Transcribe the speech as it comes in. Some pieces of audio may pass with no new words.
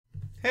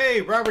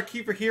Hey, Robert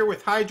Kiefer here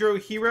with Hydro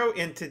Hero,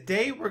 and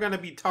today we're going to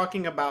be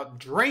talking about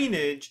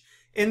drainage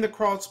in the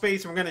crawl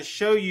space. We're going to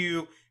show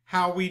you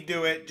how we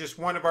do it, just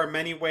one of our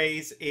many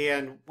ways,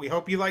 and we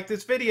hope you like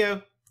this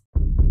video.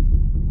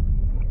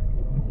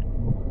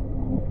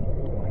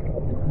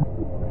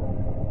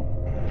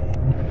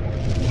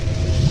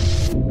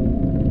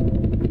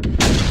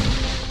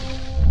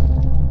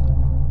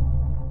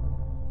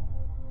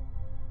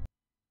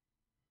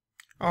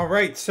 All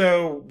right,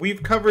 so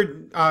we've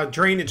covered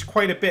drainage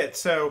quite a bit.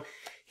 So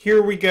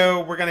here we go.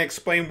 We're going to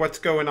explain what's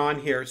going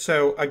on here.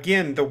 So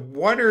again, the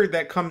water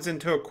that comes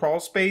into a crawl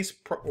space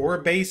or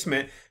a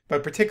basement,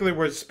 but particularly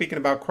we're speaking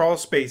about crawl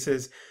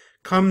spaces,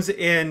 comes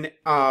in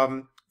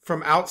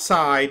from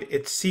outside.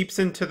 It seeps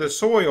into the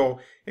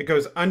soil. It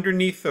goes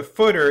underneath the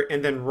footer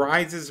and then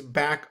rises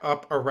back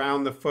up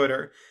around the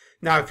footer.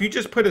 Now, if you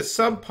just put a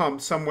sub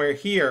pump somewhere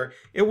here,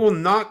 it will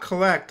not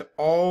collect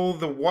all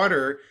the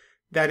water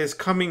that is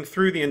coming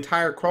through the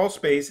entire crawl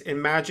space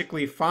and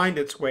magically find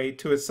its way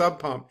to a sub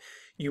pump.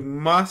 You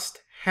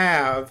must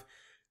have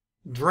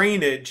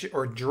drainage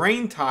or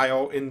drain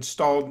tile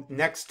installed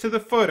next to the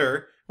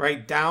footer,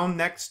 right down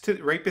next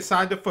to, right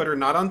beside the footer,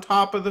 not on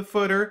top of the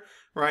footer,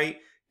 right?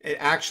 It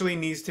actually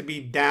needs to be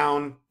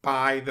down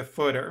by the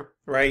footer,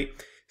 right?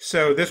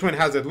 So this one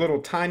has a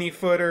little tiny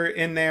footer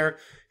in there.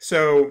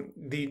 So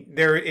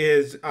there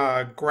is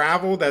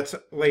gravel that's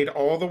laid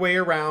all the way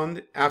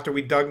around after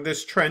we dug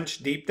this trench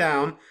deep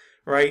down,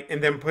 right?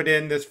 And then put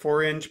in this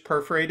 4-inch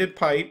perforated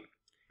pipe.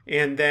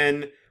 And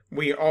then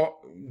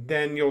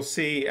then you'll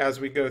see as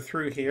we go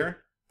through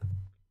here,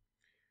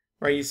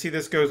 right? You see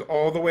this goes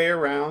all the way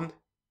around.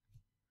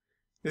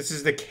 This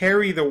is to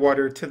carry the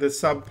water to the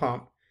sub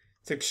pump.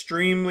 It's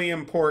extremely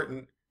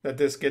important that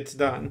this gets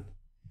done.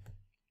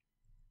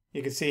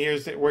 You can see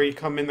here's where you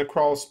come in the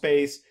crawl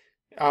space.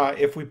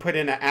 If we put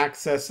in an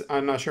access,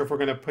 I'm not sure if we're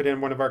going to put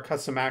in one of our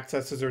custom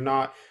accesses or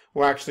not.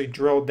 We'll actually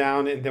drill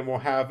down and then we'll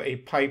have a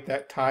pipe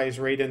that ties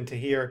right into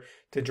here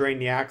to drain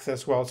the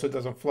access well so it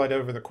doesn't flood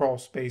over the crawl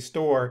space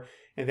door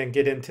and then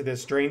get into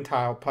this drain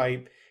tile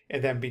pipe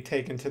and then be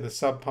taken to the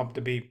sub pump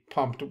to be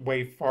pumped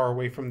way far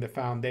away from the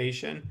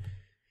foundation.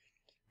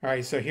 All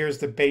right, so here's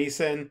the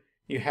basin.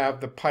 You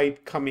have the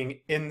pipe coming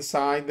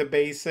inside the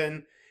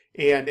basin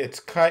and it's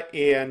cut,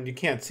 and you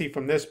can't see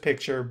from this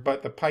picture,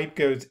 but the pipe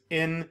goes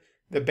in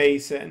the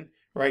basin,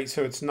 right?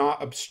 So it's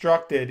not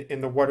obstructed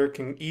and the water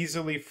can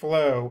easily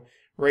flow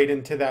right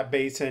into that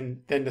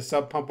basin. Then the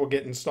sub pump will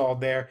get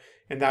installed there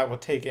and that will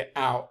take it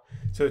out.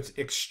 So it's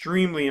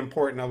extremely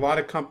important. A lot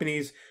of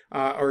companies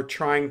are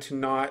trying to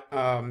not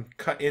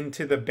cut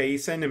into the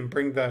basin and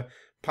bring the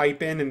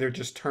pipe in, and they're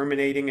just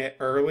terminating it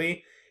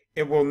early.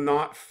 It will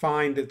not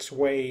find its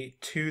way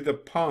to the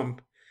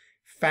pump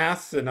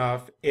fast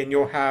enough and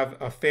you'll have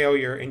a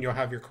failure and you'll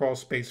have your crawl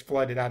space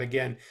flooded out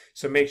again.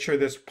 So make sure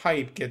this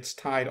pipe gets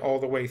tied all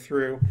the way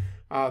through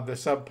the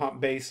sub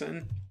pump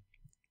basin.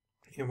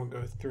 And we'll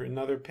go through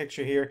another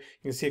picture here.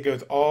 You can see it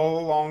goes all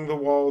along the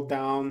wall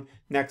down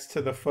next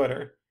to the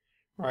footer,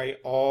 right?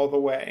 All the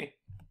way.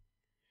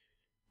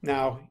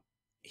 Now,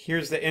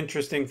 here's the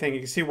interesting thing. You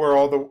can see where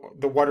all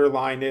the water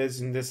line is,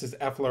 and this is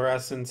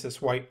efflorescence,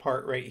 this white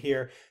part right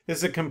here. This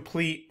is a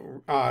complete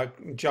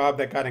job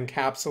that got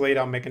encapsulated.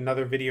 I'll make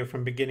another video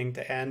from beginning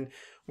to end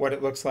what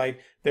it looks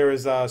like. There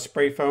is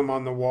spray foam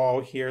on the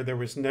wall here. There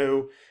was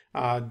no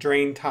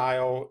drain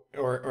tile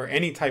or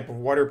any type of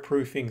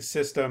waterproofing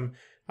system,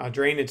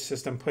 drainage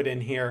system put in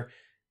here.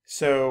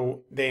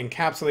 So they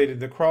encapsulated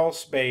the crawl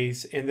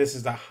space, and this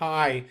is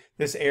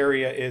this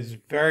area is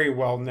very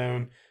well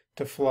known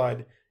to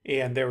flood,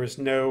 and there was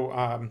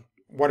no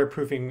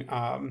waterproofing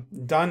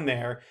done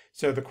there.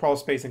 So the crawl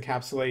space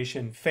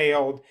encapsulation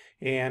failed,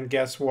 and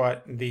guess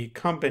what? The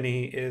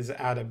company is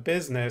out of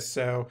business,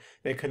 so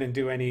they couldn't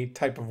do any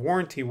type of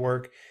warranty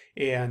work,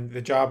 and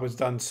the job was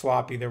done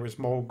sloppy. There was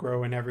mold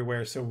growing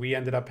everywhere, so we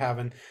ended up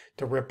having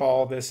to rip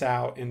all this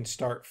out and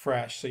start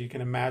fresh. So you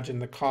can imagine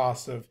the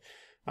cost of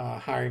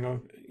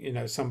hiring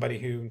somebody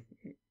who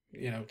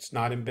it's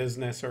not in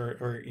business,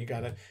 or you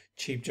got a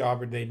cheap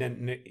job, or they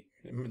didn't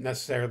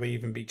necessarily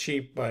even be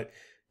cheap, but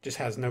just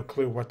has no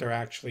clue what they're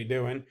actually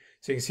doing.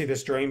 So you can see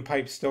this drain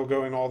pipe still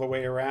going all the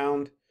way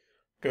around,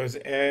 goes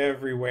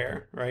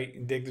everywhere, right?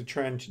 You dig the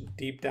trench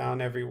deep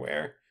down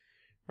everywhere,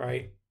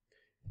 right?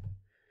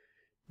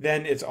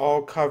 Then it's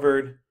all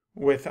covered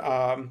with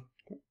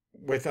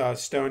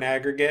stone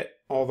aggregate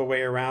all the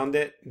way around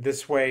it.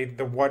 This way,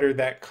 the water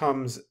that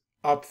comes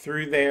up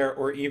through there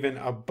or even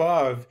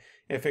above,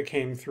 if it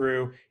came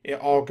through, it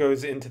all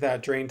goes into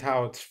that drain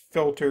tile. It's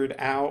filtered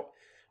out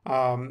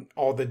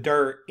all the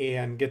dirt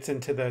and gets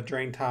into the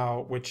drain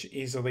tile, which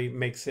easily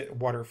makes it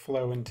water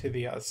flow into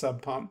the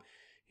sub pump.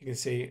 You can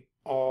see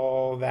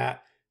all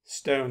that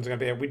stone's gonna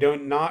be there. We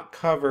don't not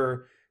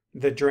cover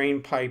the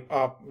drain pipe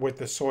up with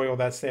the soil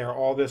that's there.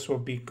 All this will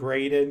be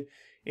graded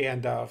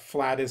and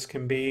flat as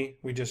can be.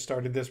 We just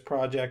started this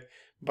project,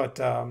 but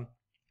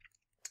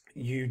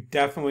you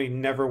definitely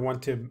never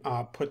want to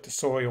put the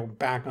soil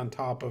back on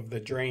top of the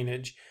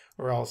drainage,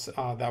 or else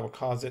that will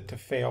cause it to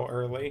fail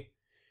early.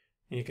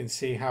 And you can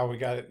see how we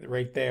got it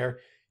right there.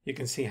 You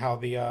can see how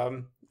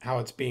the how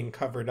it's being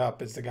covered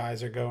up as the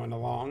guys are going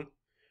along,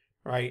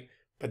 right?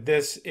 But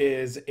this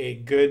is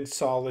a good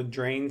solid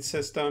drain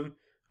system.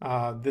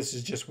 This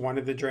is just one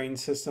of the drain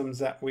systems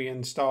that we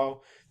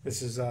install.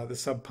 This is the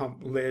sub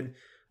pump lid.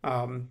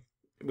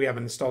 We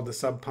haven't installed the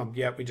sub pump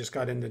yet. We just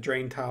got in the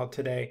drain tile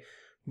today.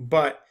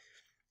 But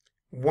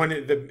one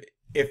of the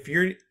if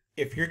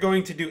you're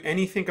going to do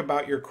anything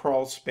about your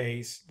crawl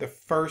space, the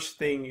first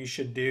thing you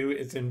should do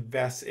is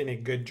invest in a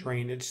good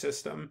drainage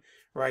system,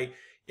 right?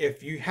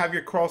 If you have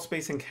your crawl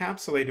space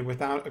encapsulated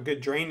without a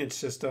good drainage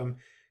system,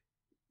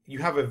 you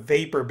have a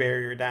vapor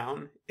barrier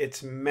down.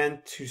 It's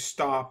meant to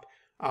stop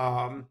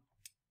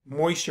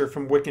moisture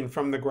from wicking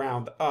from the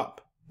ground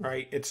up,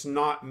 right? It's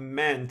not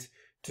meant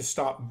to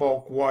stop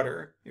bulk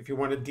water. If you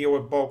want to deal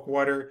with bulk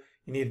water,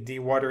 you need a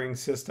dewatering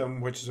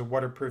system, which is a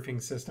waterproofing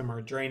system or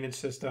a drainage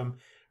system,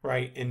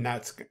 right? And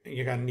that's,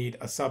 you're going to need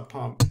a sub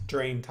pump,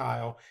 drain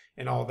tile,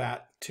 and all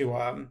that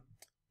to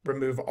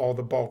remove all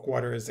the bulk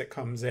water as it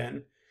comes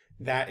in.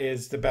 That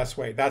is the best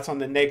way. That's on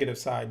the negative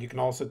side. You can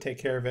also take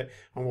care of it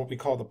on what we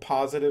call the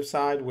positive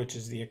side, which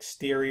is the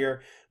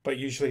exterior. But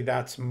usually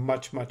that's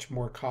much, much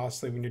more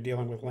costly when you're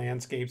dealing with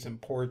landscapes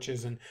and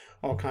porches and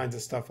all kinds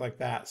of stuff like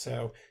that.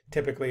 So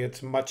typically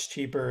it's much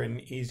cheaper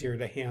and easier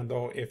to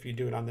handle if you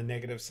do it on the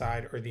negative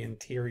side or the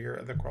interior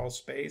of the crawl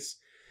space.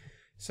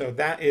 So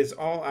that is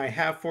all I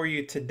have for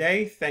you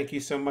today. Thank you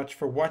so much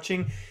for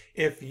watching.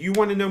 If you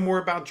want to know more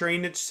about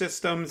drainage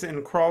systems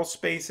in crawl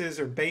spaces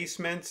or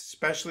basements,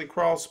 especially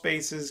crawl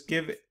spaces,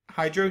 give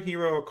Hydro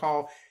Hero a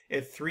call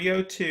at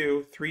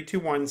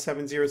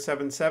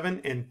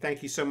 302-321-7077. And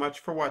thank you so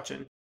much for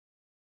watching.